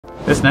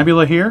This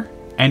nebula here,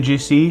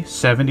 NGC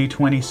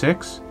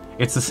 7026,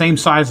 it's the same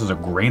size as a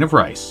grain of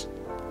rice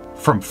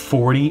from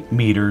 40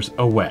 meters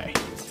away.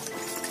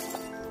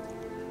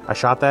 I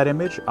shot that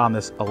image on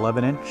this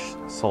 11-inch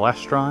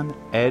Celestron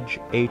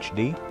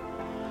EdgeHD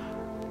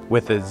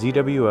with a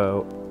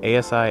ZWO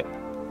ASI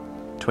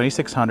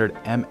 2600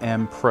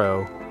 mm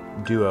Pro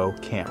Duo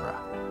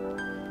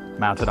camera,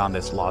 mounted on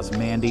this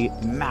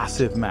Losmandy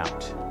massive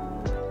mount.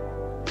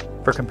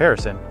 For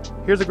comparison,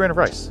 here's a grain of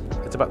rice.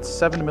 It's about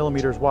 7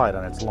 millimeters wide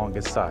on its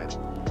longest side.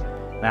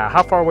 Now,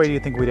 how far away do you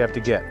think we'd have to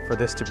get for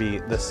this to be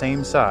the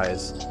same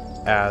size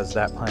as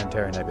that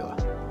planetary nebula?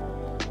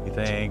 You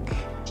think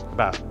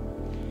about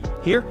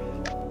here?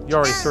 You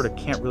already sort of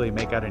can't really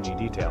make out any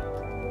detail.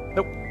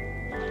 Nope.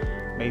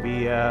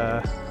 Maybe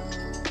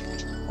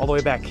all the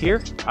way back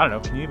here? I don't know,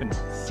 can you even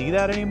see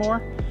that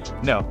anymore?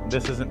 No,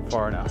 this isn't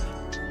far enough.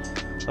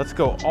 Let's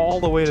go all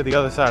the way to the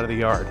other side of the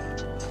yard.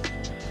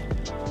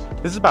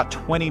 This is about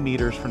 20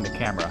 meters from the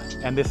camera,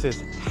 and this is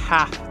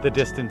half the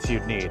distance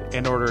you'd need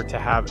in order to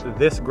have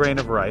this grain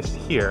of rice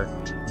here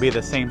be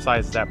the same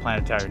size as that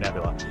planetary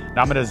nebula.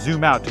 Now I'm going to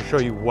zoom out to show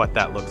you what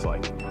that looks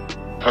like.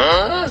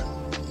 Huh?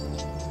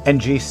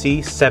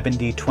 NGC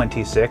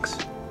 7026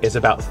 is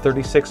about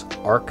 36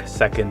 arc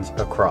seconds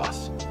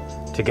across.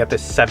 To get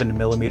this 7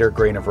 millimeter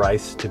grain of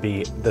rice to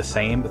be the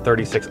same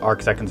 36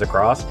 arc seconds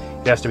across,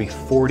 it has to be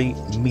 40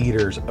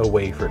 meters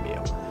away from you.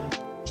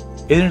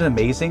 Isn't it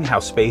amazing how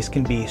space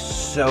can be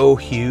so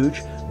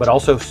huge, but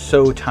also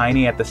so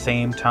tiny at the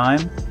same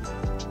time?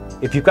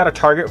 If you've got a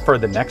target for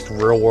the next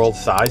real-world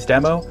size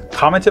demo,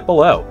 comment it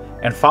below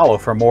and follow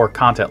for more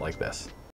content like this.